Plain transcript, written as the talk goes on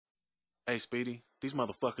Hey, Speedy, these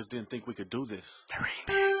motherfuckers didn't think we could do this. The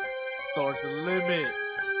remix. Stars the limit.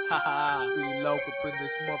 Haha. Speedy Loc up in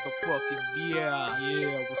this motherfucking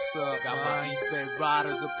yeah, what's up? Got my East Bay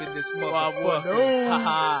Riders up in this motherfucker.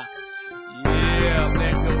 Haha. Yeah,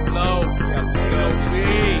 let go low. Got G.O.B.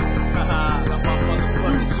 Haha. Got my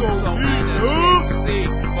motherfucking so C.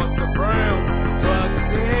 Buster Brown.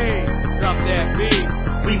 Bugsy. Drop that beat.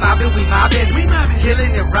 We mobbin',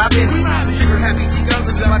 killin' and robbin'. Sugar happy Chicos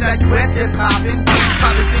and blood that wet and poppin'.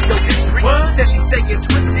 Mobbin' through your district, steadily staying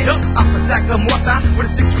twisted. Off a sack of mortar with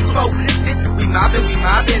a 6-4 lifted. We mobbin',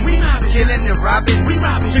 killin' and robbin'.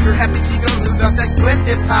 Sugar happy Chicos and blood that wet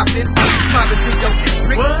and poppin'. Mobbin' through your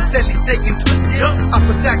district, steadily staying twisted. Off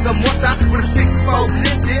a sack of mortar with a 6-4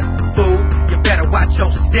 lifted. Fool, you better watch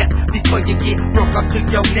your step before you get broke off to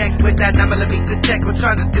your neck with that 9mm deck. We're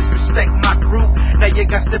trying to disrespect my crew. Now you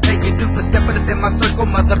got to pay your due for stepping up in my circle,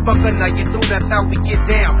 motherfucker. Now you through, that's how we get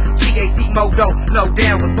down. TAC Modo, low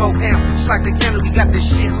down with both hands. Just like the candle, we got this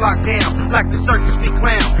shit locked down. Like the circus we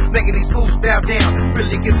clown, making these fools bow down.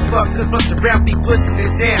 Really gives a fuck, cause Buster Brown be putting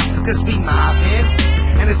it down. Cause we mobbin',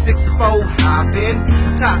 and a 6-4 hoppin',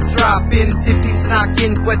 top droppin', 50s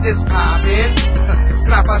knockin', what this poppin'.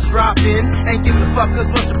 Scrapas droppin', ain't giving a fuck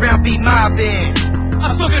cause Buster Brown be mobbin'.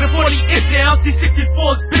 I'm smoking a 40 ounce, these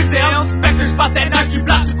 64s biz ounce. Back there spot that Nike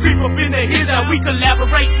block to creep up in the his out. We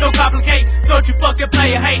collaborate, no complicate. Don't you fucking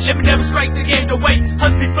play a hate, let me demonstrate the game the way.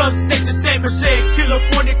 Husky from state to San Merced,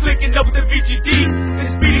 California clicking up with the VGD. And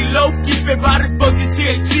Speedy Loc, keeping riders, bugs and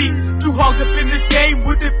THC. Two hogs up in this game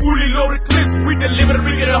with their fully loaded clips. We deliver the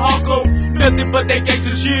ring of the hardcore, nothing but that gangster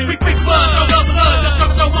shit. We quick buzz, no love for us, just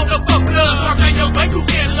cause don't want no fuck with us. Our gang way too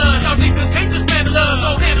scandalous, y'all niggas can't just handle us.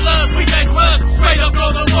 So handle us, we dangerous, straight up. Blow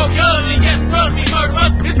the warriors, and yes, trust me, murder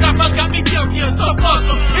us. This crap us got me furious, so fuck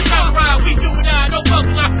them. It's time to ride, we do or die, no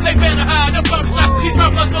fucking lie. They better hide, no public shots. These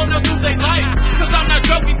crap us gonna lose their life. Cause I'm not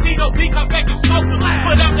joking, Tito B, come back and smoke them.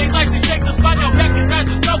 Put out their lights and shake the spot, y'all back and guys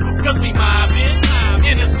and soak them. Cause we mobbin',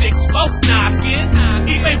 in a 6-4 knockin'.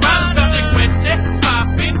 East Bay Riders got that wet set,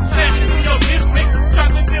 poppin'. Flashing in your district,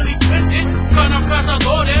 chopping Billy twisted. Gun across our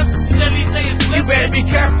borders, steadily staying slippin'. You better be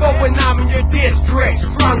careful when I'm in your district.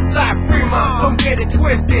 Strong side, Fremont, don't get it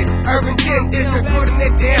twisted. Urban 10 district, putting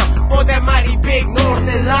it down for that mighty big north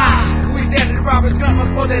and lie. We stand at the robbers, scrubbers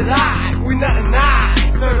for the lie. We nothing nice.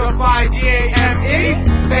 Certified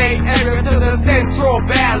GAME, Bay Area to the Central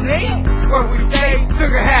Valley, where we stay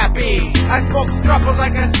sugar happy. I smoke scrubbers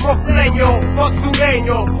like I smoke leño. Fuck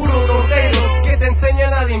sureño, puro norteños que te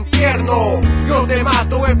enseñan al infierno. Yo te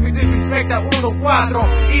mato if you disrespect a 1-4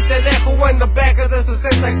 y te dejo in the back of the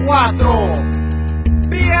 64.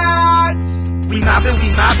 Biatch! We mobbin',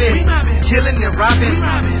 killin' and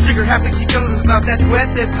robbin'. Sugar happy Chicos about that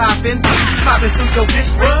wet that poppin'. Mobbin' through your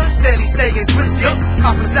district, steady staying twisted.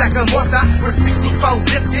 Off a sack of mortar with a 64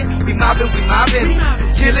 lifted. We mobbin',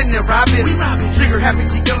 killin' and robbin'. Sugar happy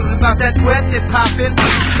Chicos about that wet that poppin'.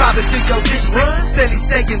 Mobbin' through your district, steady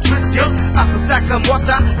staying twisted. Off a sack of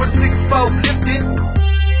mortar with a 64 lifted.